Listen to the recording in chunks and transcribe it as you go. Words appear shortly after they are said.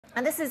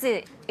And this is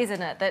it,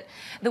 isn't it? That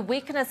the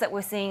weakness that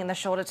we're seeing in the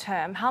shorter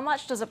term, how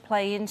much does it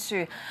play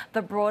into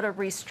the broader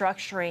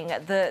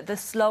restructuring, the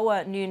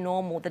slower new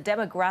normal, the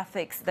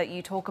demographics that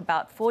you talk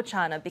about for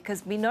China?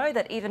 Because we know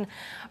that even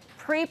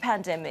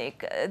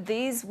pre-pandemic,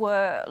 these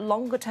were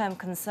longer term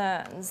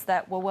concerns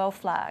that were well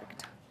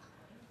flagged.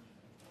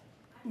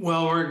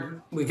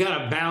 Well, we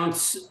got a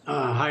bounce,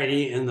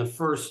 Heidi, in the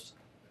first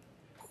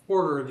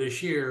quarter of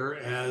this year,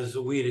 as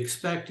we'd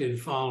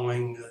expected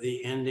following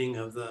the ending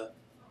of the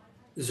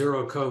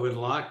zero COVID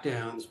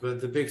lockdowns.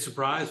 But the big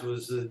surprise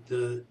was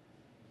that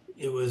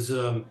it was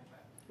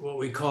what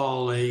we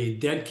call a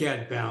dead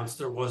cat bounce.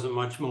 There wasn't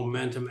much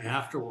momentum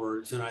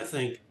afterwards. And I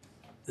think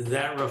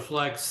that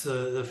reflects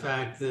the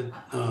fact that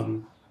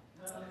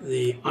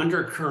the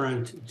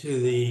undercurrent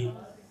to the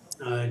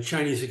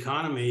Chinese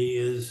economy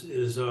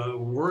is a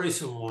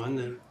worrisome one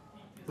that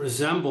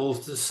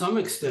resembles to some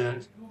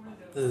extent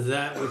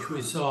that which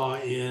we saw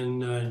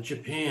in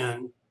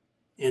Japan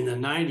in the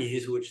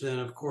 90s, which then,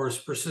 of course,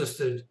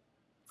 persisted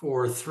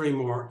for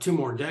two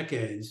more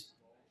decades.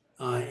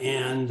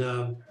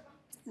 The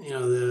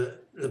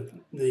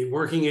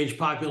working age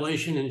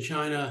population in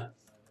China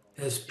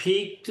has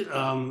peaked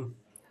in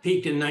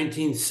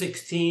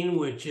 2016,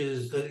 which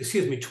is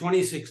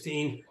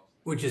 2016,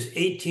 which is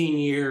 18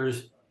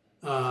 years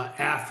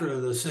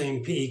after the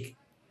same peak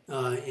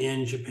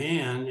in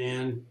Japan.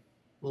 And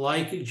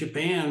like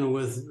Japan,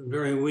 with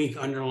very weak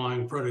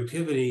underlying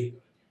productivity,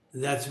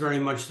 that's very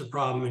much the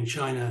problem in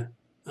China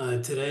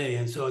today.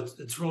 And so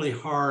it's really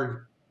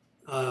hard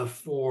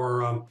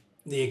for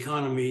the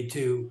economy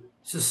to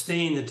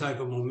sustain the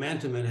type of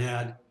momentum it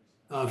had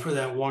for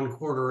that one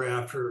quarter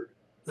after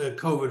the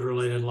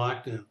COVID-related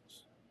lockdowns.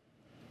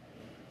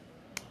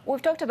 We've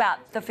talked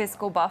about the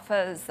fiscal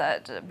buffers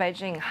that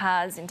Beijing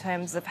has in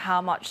terms of how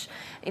much,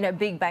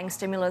 big bang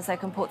stimulus they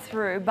can put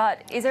through.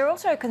 But is there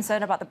also a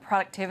concern about the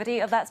productivity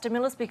of that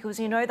stimulus? Because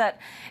you know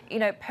that,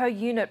 per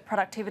unit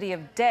productivity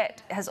of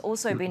debt has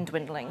also been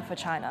dwindling for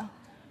China.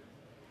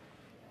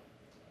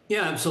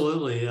 Yeah,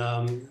 absolutely.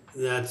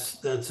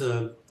 That's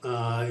an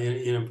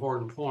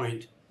important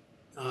point.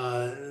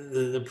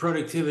 The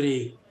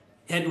productivity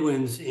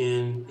headwinds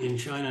in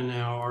China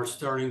now are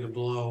starting to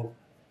blow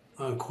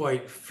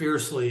quite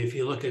fiercely. If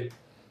you look at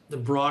the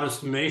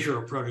broadest measure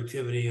of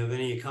productivity of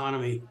any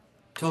economy,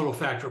 total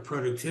factor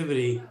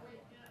productivity,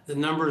 the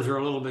numbers are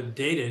a little bit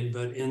dated,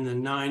 but in the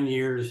 9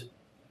 years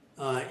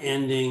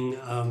ending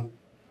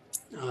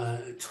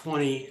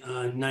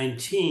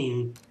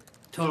 2019,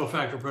 total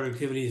factor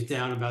productivity is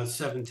down about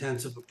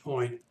 0.7 of a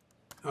point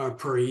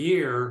per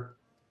year,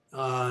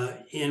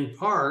 in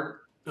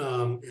part,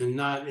 and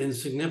not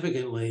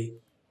insignificantly,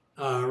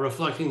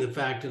 reflecting the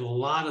fact that a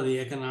lot of the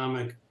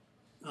economic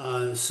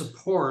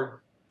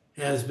support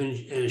has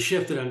been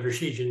shifted under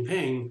Xi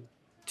Jinping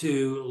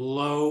to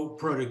low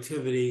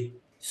productivity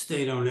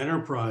state-owned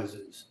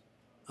enterprises.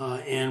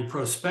 And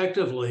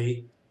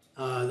prospectively,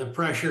 the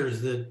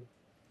pressures that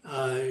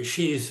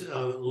Xi's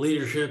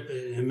leadership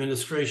and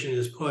administration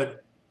has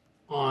put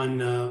on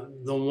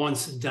the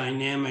once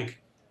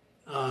dynamic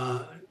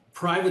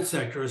private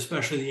sector,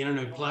 especially the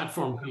internet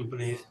platform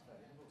companies,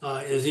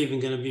 is even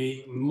going to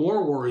be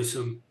more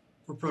worrisome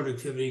for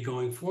productivity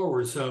going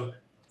forward. So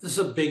this is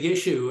a big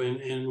issue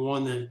and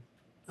one that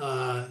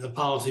the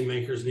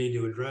policymakers need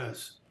to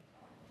address.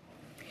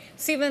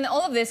 Stephen,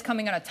 all of this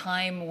coming at a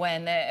time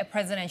when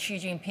President Xi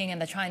Jinping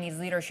and the Chinese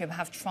leadership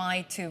have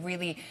tried to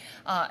really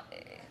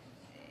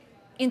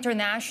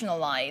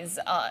internationalize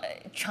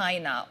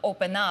China,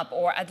 open up,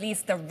 or at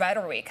least the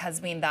rhetoric has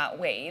been that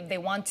way. They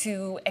want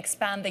to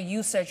expand the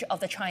usage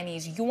of the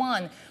Chinese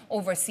yuan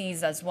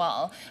overseas as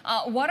well.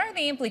 What are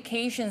the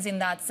implications in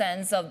that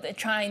sense of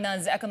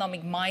China's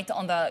economic might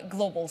on the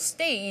global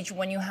stage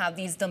when you have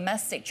these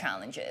domestic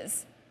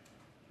challenges?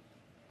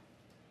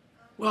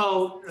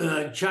 Well,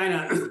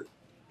 China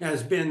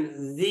has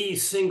been the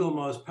single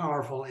most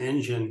powerful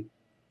engine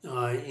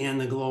in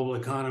the global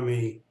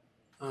economy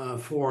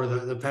for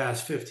the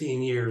past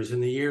 15 years.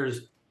 In the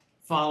years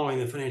following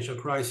the financial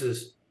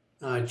crisis,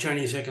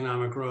 Chinese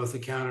economic growth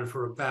accounted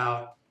for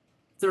about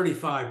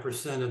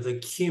 35% of the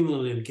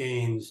cumulative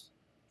gains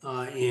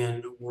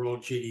in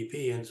world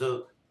GDP. And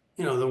so,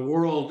 the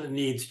world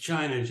needs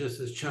China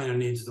just as China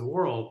needs the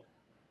world.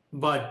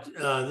 But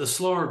the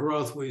slower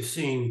growth we've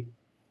seen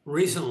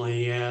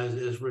recently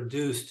has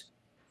reduced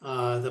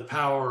the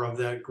power of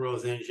that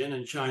growth engine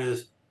and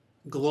China's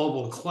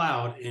global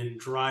clout in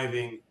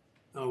driving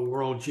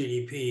world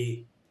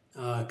GDP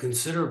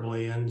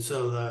considerably. And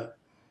so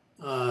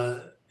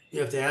you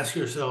have to ask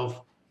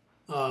yourself,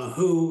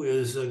 who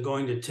is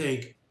going to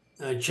take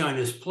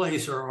China's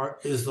place, or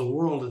is the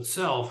world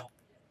itself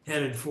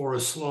headed for a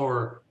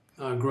slower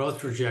growth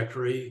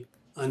trajectory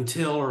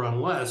until or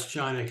unless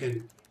China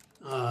can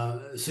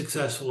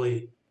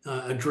successfully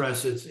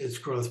address its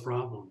growth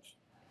problems?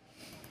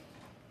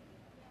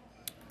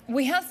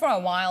 We have for a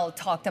while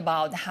talked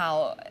about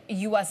how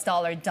U.S.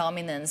 dollar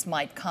dominance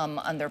might come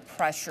under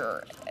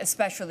pressure,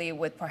 especially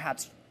with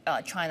perhaps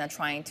China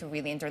trying to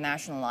really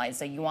internationalize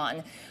the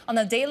yuan. On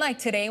a day like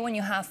today, when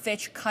you have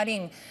Fitch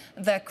cutting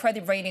the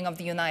credit rating of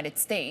the United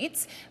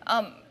States,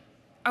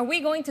 are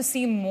we going to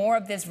see more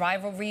of this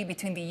rivalry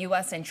between the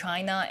U.S. and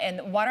China?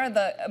 And what are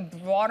the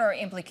broader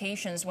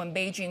implications when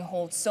Beijing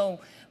holds so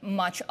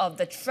much of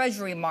the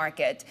treasury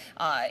market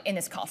in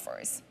its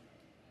coffers?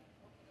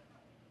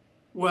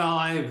 Well,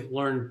 I've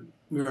learned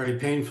very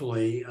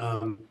painfully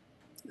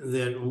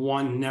that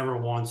one never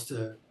wants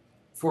to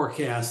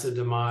forecast the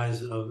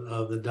demise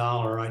of the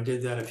dollar. I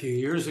did that a few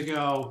years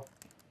ago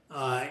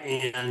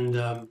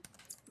and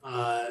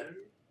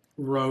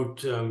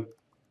wrote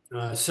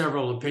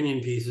several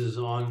opinion pieces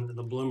on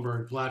the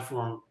Bloomberg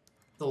platform.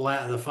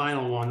 The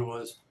final one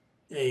was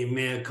a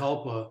mea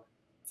culpa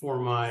for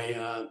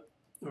my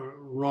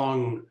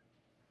wrong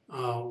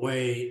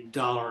way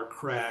dollar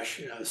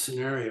crash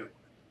scenario.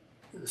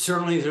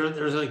 Certainly,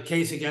 there's a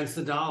case against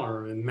the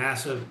dollar, a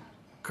massive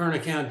current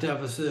account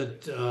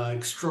deficit,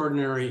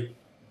 extraordinary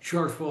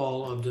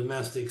shortfall of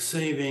domestic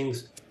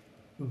savings,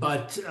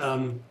 but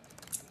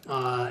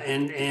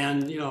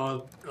and you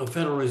know, a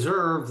Federal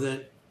Reserve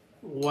that,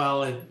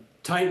 while it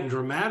tightened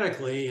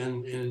dramatically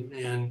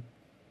and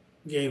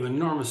gave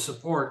enormous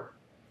support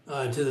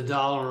to the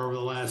dollar over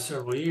the last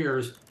several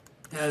years,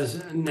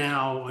 has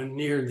now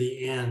neared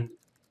the end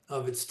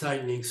of its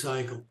tightening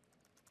cycle.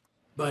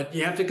 But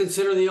you have to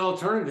consider the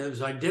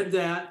alternatives. I did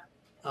that.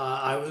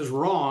 I was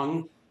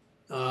wrong.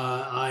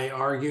 I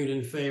argued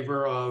in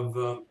favor of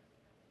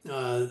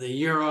the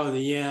euro, the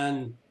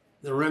yen,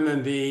 the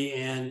renminbi,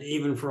 and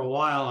even for a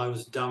while I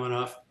was dumb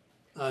enough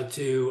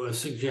to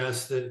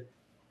suggest that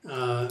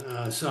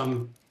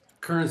some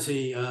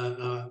currency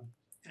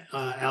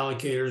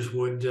allocators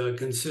would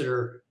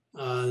consider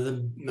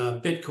the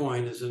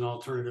Bitcoin as an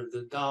alternative to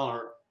the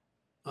dollar.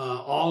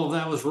 All of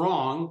that was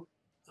wrong.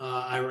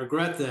 I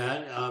regret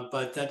that,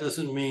 but that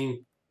doesn't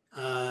mean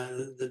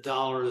the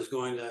dollar is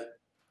going to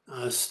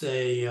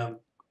stay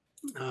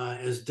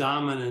as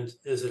dominant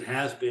as it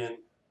has been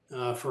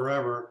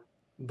forever.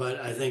 But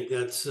I think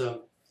that's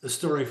a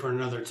story for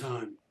another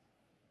time.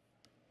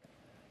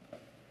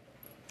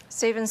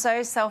 Stephen,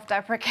 so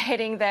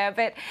self-deprecating there,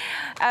 but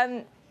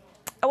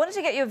I wanted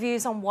to get your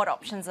views on what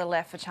options are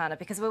left for China,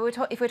 because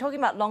if we're talking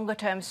about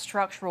longer-term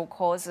structural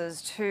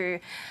causes to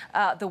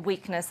the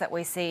weakness that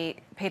we see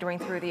petering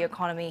through the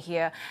economy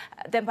here,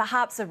 then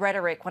perhaps the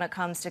rhetoric when it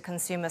comes to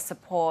consumer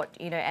support,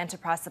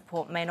 enterprise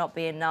support may not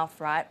be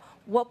enough, right?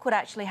 What could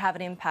actually have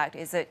an impact?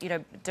 Is it,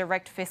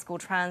 direct fiscal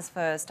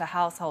transfers to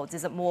households?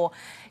 Is it more,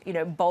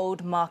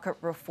 bold market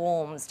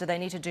reforms? Do they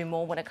need to do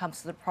more when it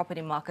comes to the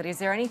property market? Is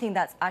there anything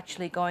that's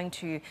actually going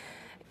to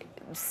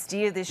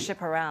steer this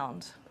ship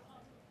around?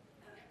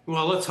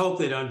 Well, let's hope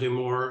they don't do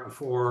more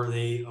for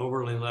the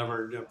overly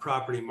levered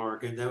property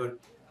market. That would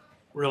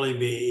really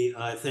be,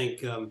 I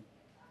think, a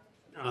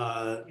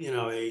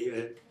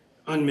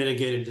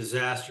unmitigated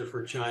disaster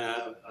for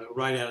China,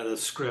 right out of the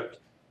script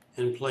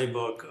and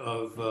playbook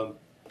of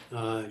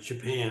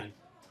Japan.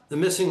 The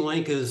missing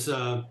link is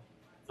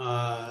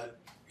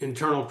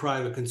internal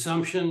private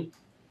consumption.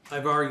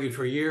 I've argued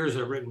for years,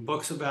 I've written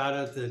books about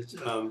it,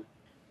 that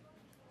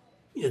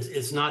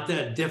it's not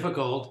that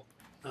difficult.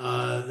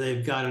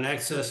 They've got an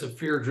excess of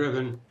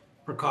fear-driven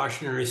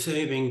precautionary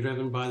saving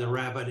driven by the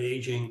rapid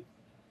aging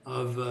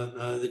of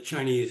the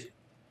Chinese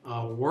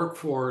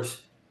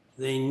workforce.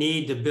 They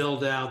need to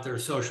build out their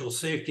social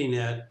safety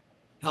net,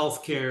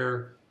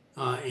 healthcare,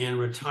 and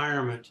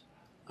retirement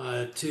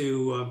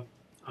to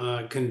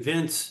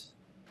convince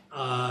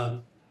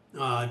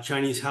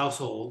Chinese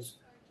households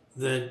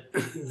that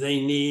they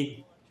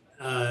need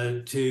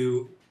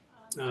to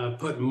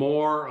put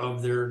more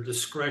of their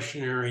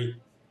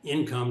discretionary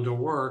income to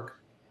work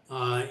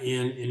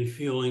in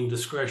fueling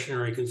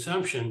discretionary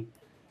consumption,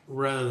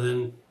 rather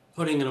than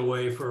putting it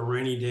away for a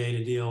rainy day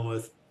to deal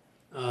with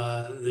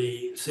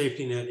the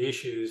safety net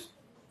issues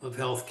of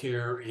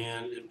healthcare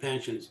and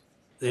pensions.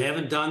 They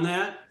haven't done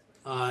that,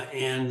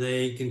 and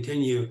they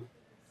continue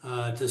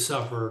to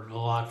suffer a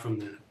lot from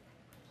that.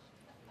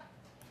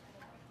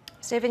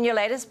 Stephen, your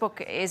latest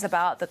book is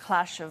about the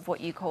clash of what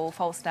you call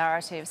false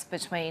narratives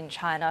between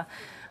China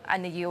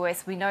and the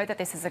US. We know that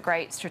this is a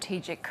great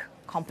strategic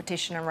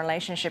competition and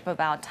relationship of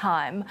our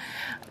time.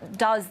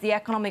 Does the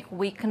economic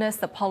weakness,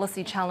 the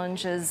policy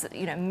challenges,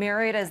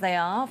 myriad as they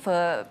are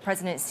for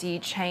President Xi,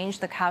 change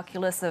the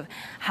calculus of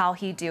how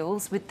he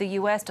deals with the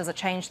US? Does it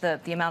change the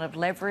amount of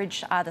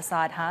leverage either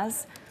side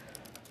has?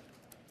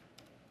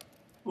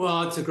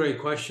 Well, it's a great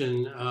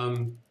question.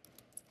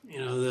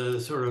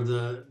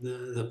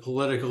 The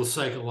political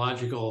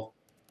psychological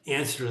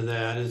answer to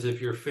that is,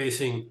 if you're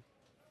facing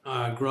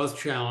growth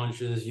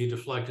challenges, you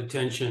deflect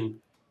attention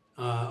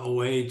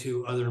away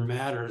to other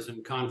matters,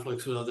 and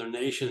conflicts with other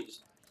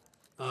nations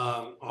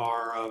have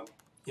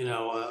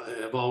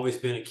always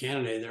been a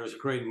candidate. There was a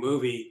great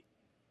movie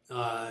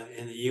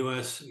in the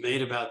U.S.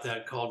 made about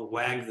that called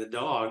Wag the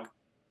Dog,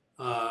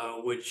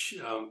 which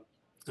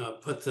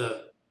put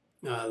the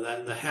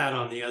hat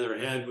on the other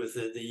head, with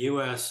the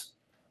U.S.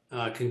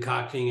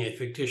 concocting a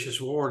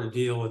fictitious war to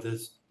deal with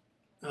its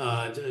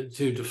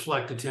to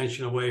deflect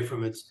attention away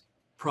from its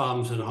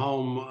problems at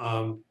home.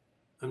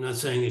 I'm not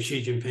saying that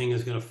Xi Jinping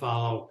is going to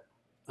follow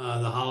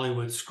the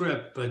Hollywood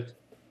script, but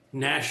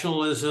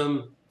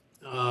nationalism,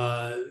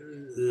 the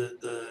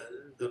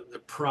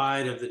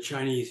pride of the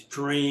Chinese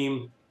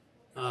dream,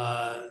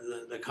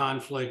 the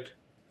conflict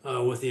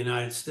with the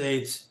United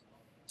States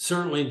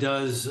certainly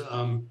does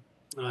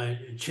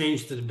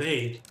change the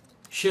debate,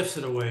 shifts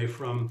it away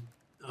from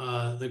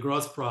the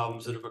growth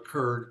problems that have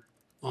occurred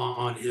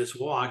on his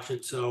watch.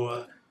 And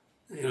so,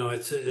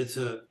 it's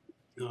a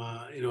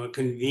a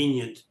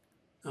convenient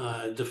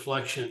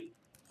deflection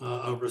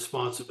of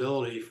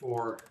responsibility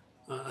for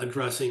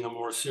addressing a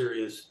more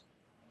serious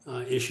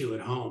issue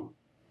at home.